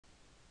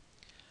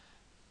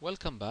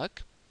Welcome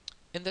back.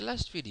 In the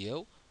last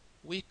video,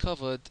 we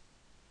covered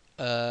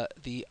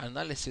the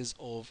analysis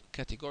of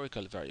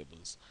categorical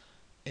variables.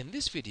 In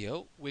this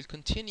video, we'll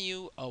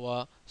continue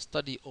our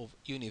study of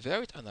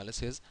univariate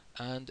analysis,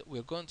 and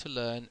we're going to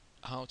learn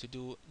how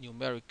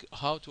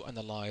to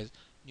analyze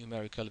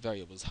numerical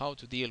variables, how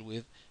to deal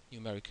with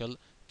numerical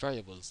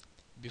variables.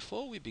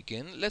 Before we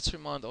begin, let's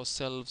remind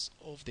ourselves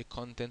of the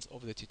contents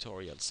of the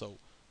tutorial. So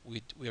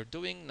we are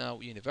doing now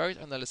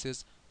univariate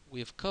analysis.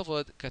 We've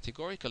covered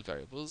categorical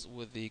variables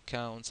with the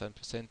counts and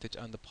percentage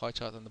and the pie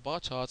chart and the bar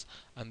charts,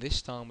 and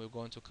this time we're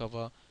going to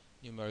cover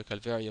numerical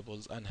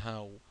variables and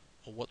how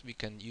or what we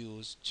can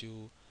use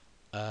to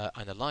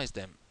analyze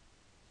them.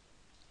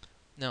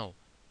 Now,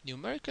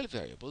 numerical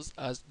variables,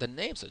 as the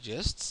name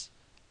suggests,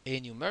 a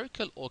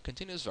numerical or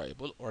continuous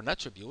variable or an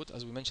attribute,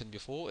 as we mentioned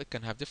before, it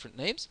can have different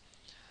names,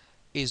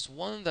 is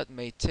one that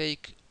may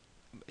take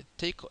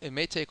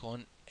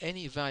on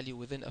any value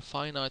within a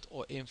finite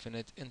or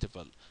infinite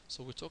interval.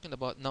 So we're talking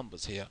about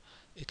numbers here.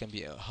 It can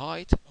be a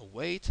height, a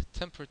weight,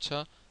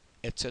 temperature,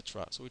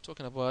 etc. So we're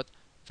talking about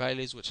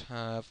values which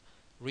have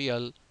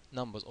real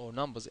numbers or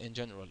numbers in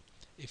general.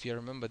 If you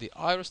remember the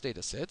iris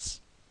data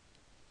sets,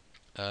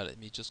 let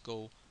me just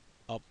go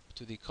up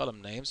to the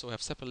column name. So we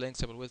have sepal length,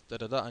 sepal width,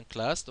 and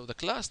class. So the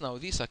class now,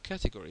 these are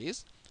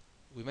categories.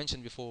 We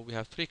mentioned before we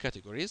have 3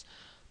 categories,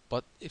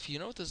 but if you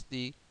notice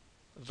the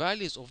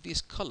values of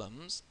these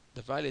columns,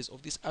 the values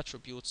of these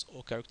attributes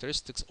or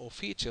characteristics or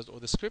features or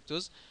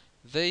descriptors,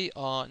 they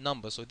are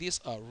numbers. So these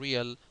are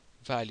real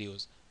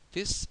values.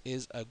 This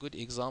is a good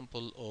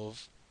example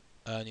of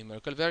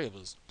numerical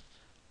variables.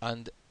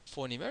 And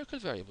for numerical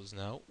variables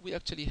now, we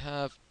actually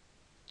have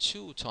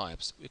 2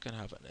 types. We can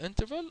have an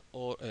interval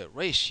or a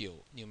ratio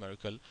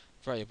numerical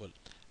variable.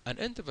 An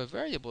interval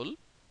variable,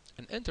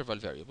 an interval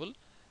variable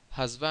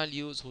has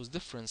values whose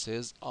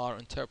differences are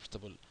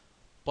interpretable,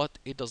 but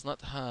it does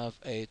not have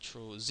a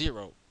true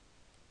zero.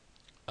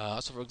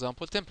 So for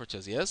example,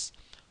 temperatures, yes?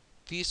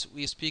 These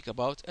we speak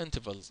about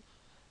intervals.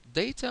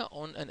 Data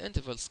on an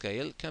interval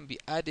scale can be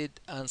added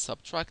and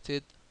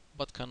subtracted,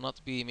 but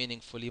cannot be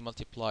meaningfully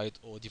multiplied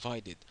or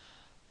divided.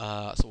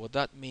 So what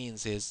that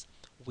means is,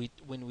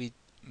 when we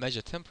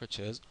measure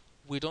temperatures,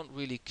 we don't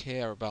really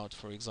care about,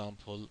 for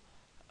example,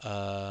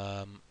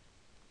 um,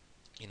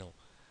 you know,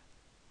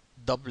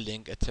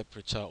 doubling a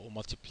temperature or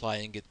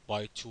multiplying it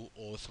by 2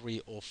 or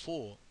 3 or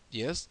 4.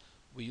 Yes,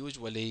 we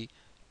usually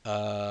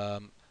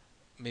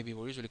maybe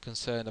we're usually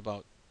concerned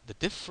about the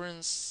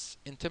difference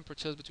in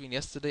temperatures between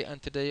yesterday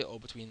and today, or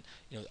between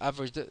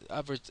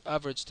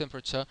average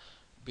temperature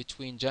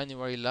between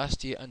January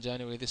last year and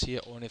January this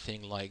year, or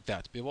anything like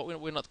that. But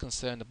we're not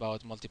concerned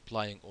about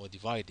multiplying or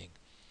dividing,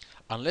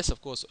 unless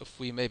of course if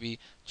we maybe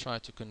try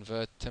to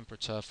convert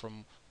temperature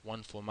from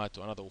one format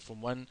to another, or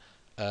from one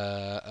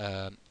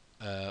uh,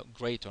 uh,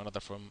 grade to another,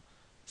 from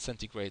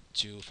centigrade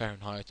to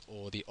Fahrenheit,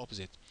 or the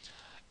opposite.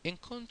 In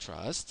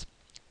contrast,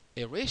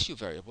 a ratio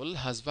variable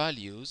has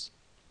values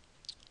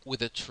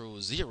with a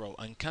true zero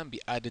and can be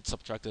added,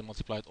 subtracted,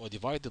 multiplied, or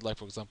divided, like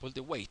for example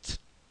the weight,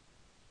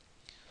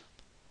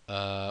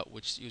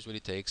 which usually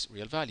takes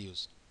real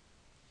values.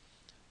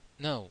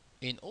 Now,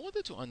 in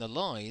order to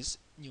analyze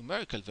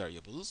numerical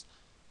variables,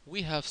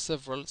 we have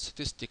several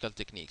statistical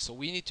techniques. So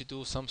we need to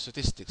do some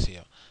statistics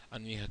here,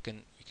 and we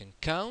can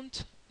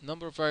count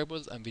number of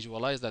variables and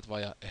visualize that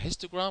via a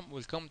histogram.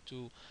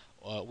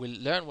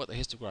 We'll learn what a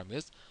histogram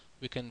is.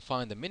 We can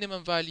find the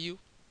minimum value,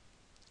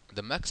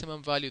 the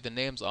maximum value. The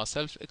names are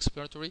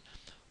self-explanatory.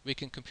 We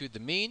can compute the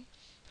mean,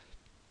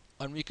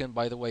 and we can,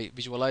 by the way,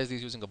 visualize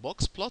these using a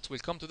box plot. We'll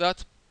come to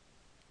that.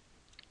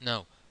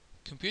 Now,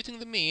 computing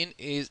the mean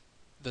is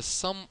the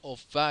sum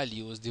of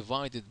values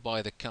divided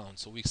by the count.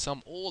 So we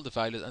sum all the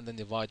values and then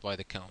divide by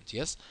the count.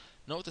 Yes.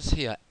 Notice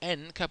here,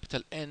 n,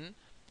 capital N,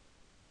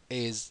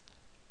 is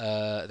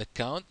the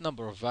count,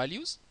 number of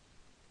values,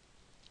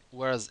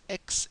 whereas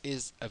x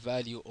is a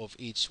value of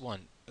each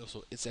one.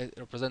 So it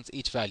represents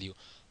each value.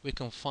 We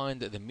can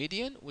find the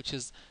median, which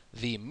is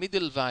the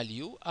middle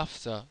value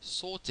after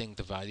sorting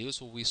the values.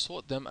 So we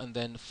sort them and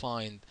then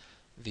find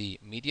the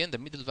median, the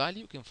middle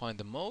value. We can find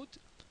the mode,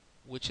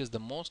 which is the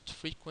most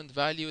frequent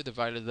value, the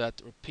value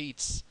that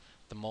repeats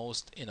the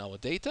most in our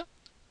data.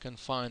 We can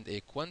find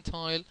a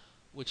quantile,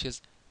 which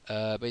is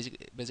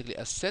basically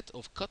a set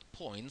of cut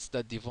points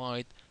that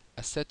divide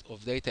a set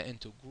of data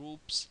into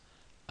groups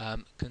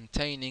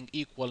containing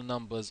equal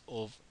numbers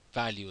of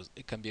values.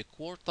 It can be a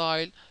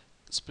quartile,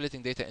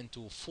 splitting data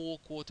into 4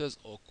 quarters,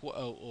 or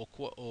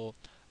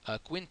a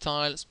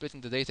quintile,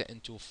 splitting the data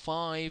into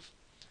 5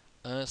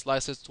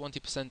 slices,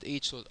 20%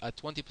 each, so at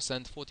 20%,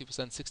 40%,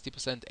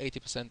 60%,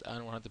 80%,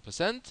 and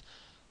 100%,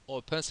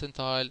 or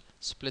percentile,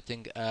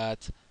 splitting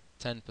at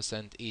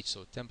 10% each,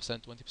 so 10%,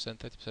 20%,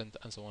 30%,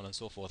 and so on and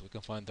so forth. We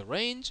can find the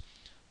range,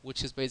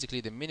 which is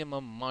basically the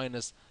minimum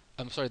minus,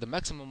 the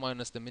maximum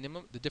minus the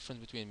minimum, the difference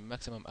between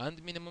maximum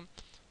and minimum.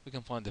 We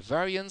can find the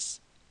variance.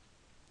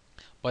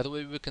 By the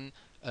way, we can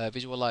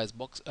visualize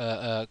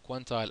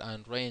quantile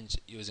and range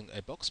using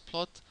a box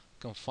plot.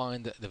 We can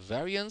find the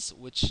variance,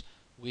 which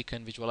we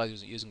can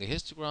visualize using a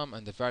histogram,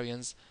 and the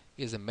variance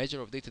is a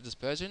measure of data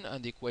dispersion,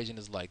 and the equation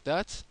is like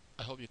that.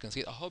 I hope you can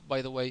see it. I hope,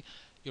 by the way,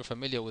 you're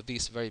familiar with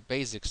these very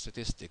basic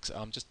statistics.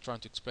 I'm just trying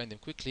to explain them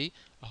quickly.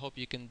 I hope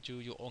you can do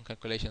your own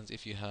calculations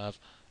if you have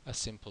a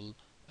simple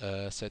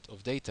set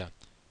of data.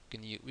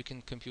 We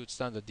can compute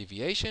standard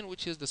deviation,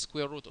 which is the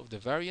square root of the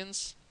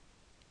variance.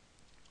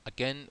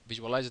 Again,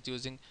 visualize it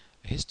using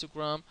a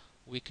histogram.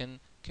 We can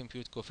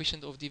compute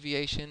coefficient of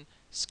deviation,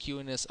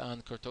 skewness,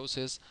 and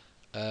kurtosis.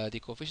 The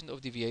coefficient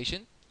of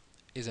deviation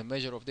is a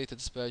measure of data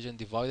dispersion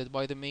divided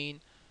by the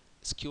mean.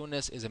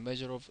 Skewness is a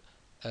measure of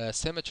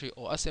symmetry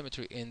or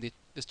asymmetry in the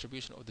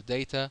distribution of the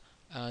data,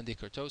 and the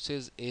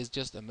kurtosis is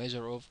just a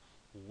measure of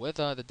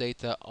whether the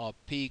data are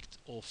peaked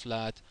or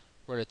flat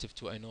relative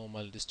to a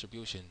normal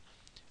distribution.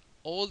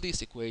 All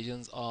these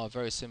equations are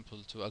very simple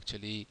to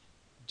actually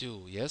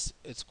do. Yes,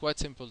 it's quite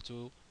simple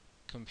to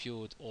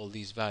compute all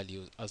these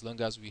values as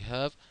long as we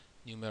have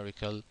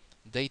numerical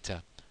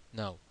data.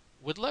 Now,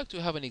 we'd like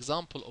to have an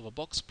example of a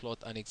box plot,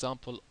 an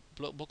example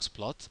box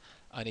plot,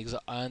 and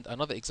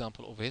another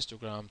example of a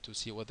histogram to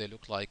see what they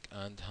look like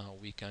and how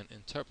we can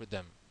interpret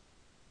them.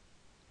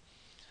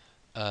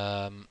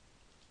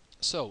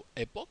 So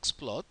a box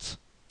plot,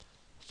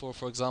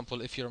 for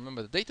example, if you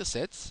remember the data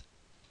sets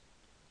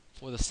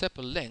for the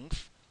sepal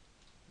length,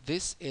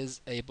 this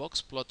is a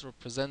box plot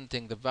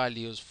representing the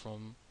values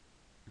from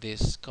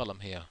this column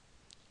here.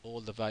 All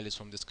the values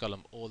from this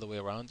column all the way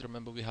around.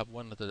 Remember, we have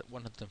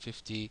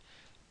 150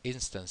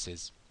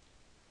 instances.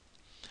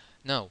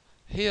 Now,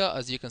 here,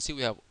 as you can see,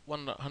 we have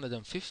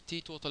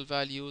 150 total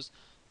values.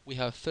 We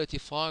have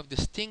 35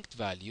 distinct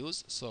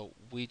values. So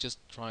we just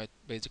try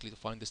basically to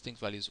find distinct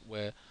values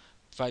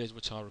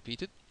which are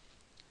repeated.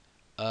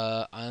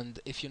 And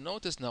if you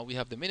notice now, we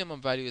have the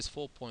minimum value is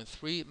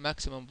 4.3,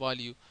 maximum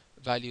value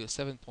is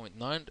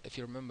 7.9. If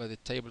you remember the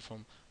table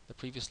from the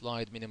previous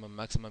slide, minimum,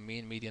 maximum,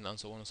 mean, median, and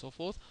so on and so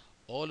forth,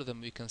 all of them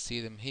we can see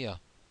them here.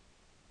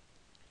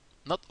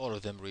 Not all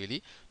of them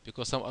really,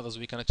 because some others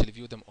we can actually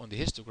view them on the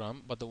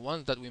histogram, but the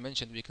ones that we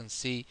mentioned we can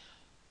see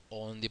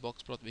on the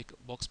box plot. We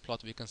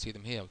can see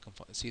them here. We can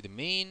see the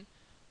mean,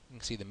 we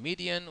can see the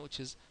median, which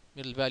is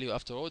middle value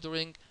after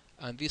ordering,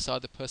 and these are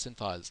the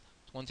percentiles: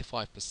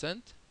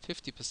 25%,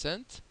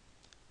 50%,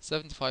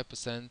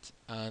 75%,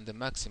 and the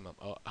maximum,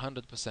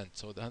 100%.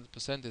 So the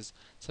 100% is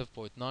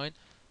 7.9,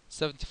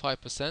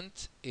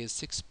 75% is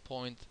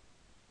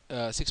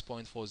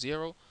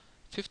 6.40,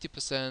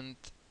 50%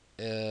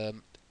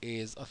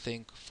 is I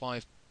think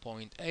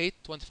 5.8,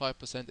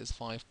 25% is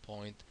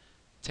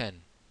 5.10.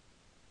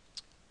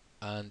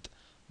 And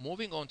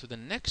moving on to the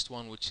next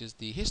one, which is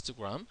the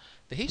histogram.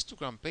 The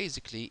histogram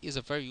basically is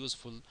a very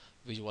useful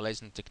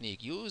visualization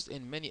technique used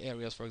in many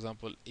areas, for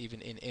example,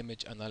 even in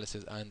image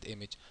analysis and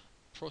image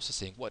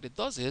processing. What it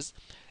does is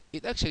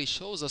it actually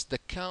shows us the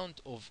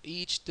count of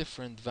each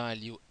different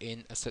value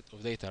in a set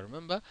of data.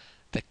 Remember,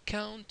 the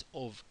count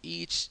of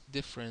each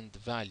different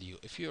value.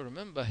 If you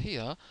remember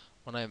here,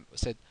 when I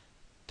said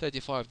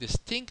 35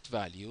 distinct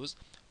values,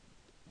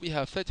 we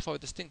have 35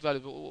 distinct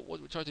values.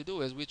 What we try to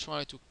do is we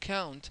try to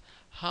count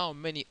how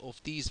many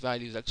of these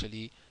values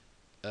actually,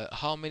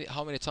 how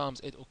many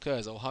times it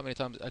occurs, or how many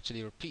times it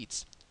actually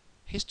repeats.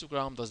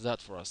 Histogram does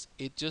that for us.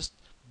 It just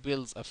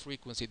builds a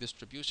frequency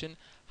distribution,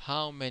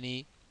 how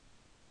many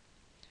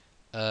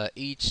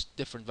each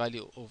different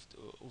value of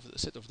the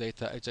set of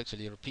data it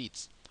actually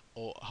repeats,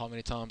 or how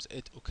many times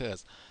it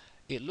occurs.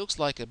 It looks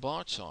like a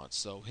bar chart.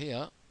 So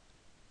here,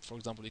 for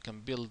example, you can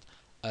build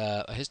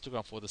a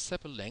histogram for the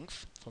sepal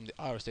length from the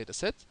iris data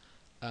set,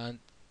 and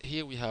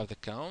here we have the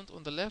count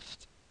on the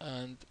left,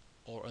 and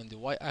or on the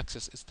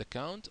y-axis is the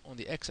count, on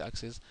the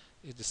x-axis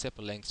is the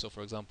sepal length. So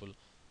for example,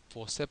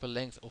 for sepal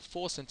length of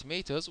 4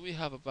 centimeters, we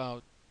have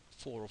about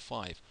 4 or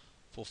 5.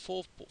 For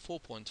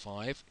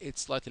 4.5,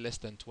 it's slightly less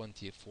than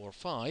 20. For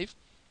 5,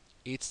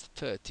 it's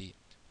 30.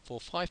 For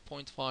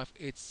 5.5,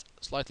 it's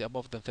slightly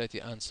above than 30,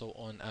 and so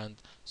on and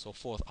so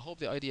forth. I hope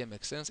the idea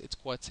makes sense. It's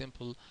quite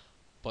simple,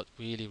 but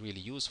really, really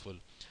useful.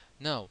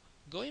 Now,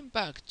 going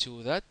back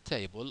to that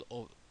table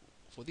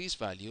for these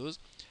values,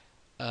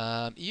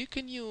 you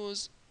can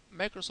use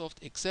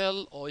Microsoft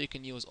Excel, or you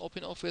can use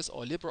OpenOffice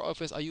or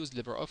LibreOffice. I use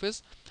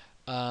LibreOffice.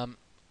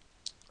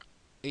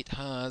 It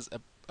has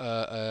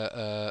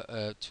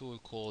a tool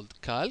called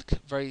Calc,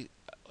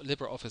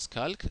 LibreOffice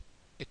Calc,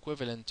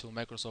 equivalent to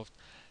Microsoft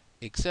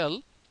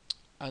Excel,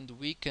 and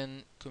we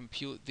can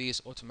compute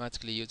these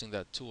automatically using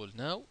that tool.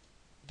 Now,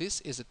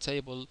 this is a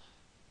table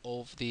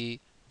of the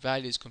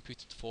values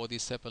computed for the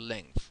sepal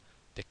length: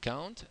 the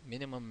count,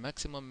 minimum,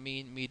 maximum,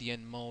 mean,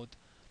 median, mode,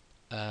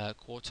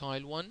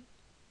 quartile 1,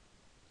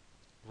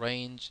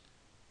 range,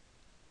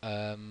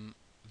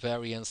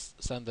 variance,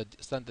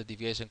 standard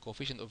deviation,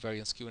 coefficient of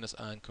variance, skewness,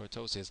 and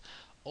kurtosis.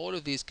 All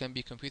of these can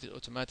be computed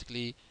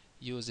automatically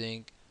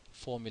using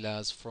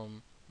formulas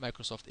from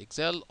Microsoft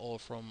Excel or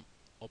from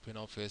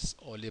OpenOffice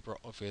or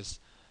LibreOffice.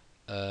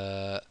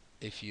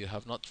 If you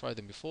have not tried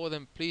them before,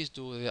 then please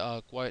do. They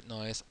are quite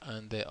nice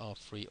and they are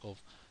free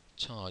of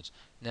charge.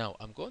 Now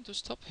I'm going to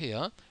stop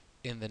here.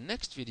 In the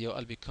next video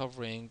I'll be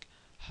covering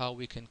how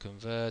we can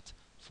convert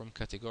from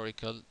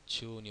categorical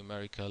to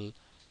numerical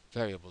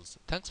variables.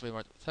 Thanks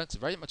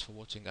very much for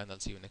watching, and I'll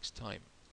see you next time.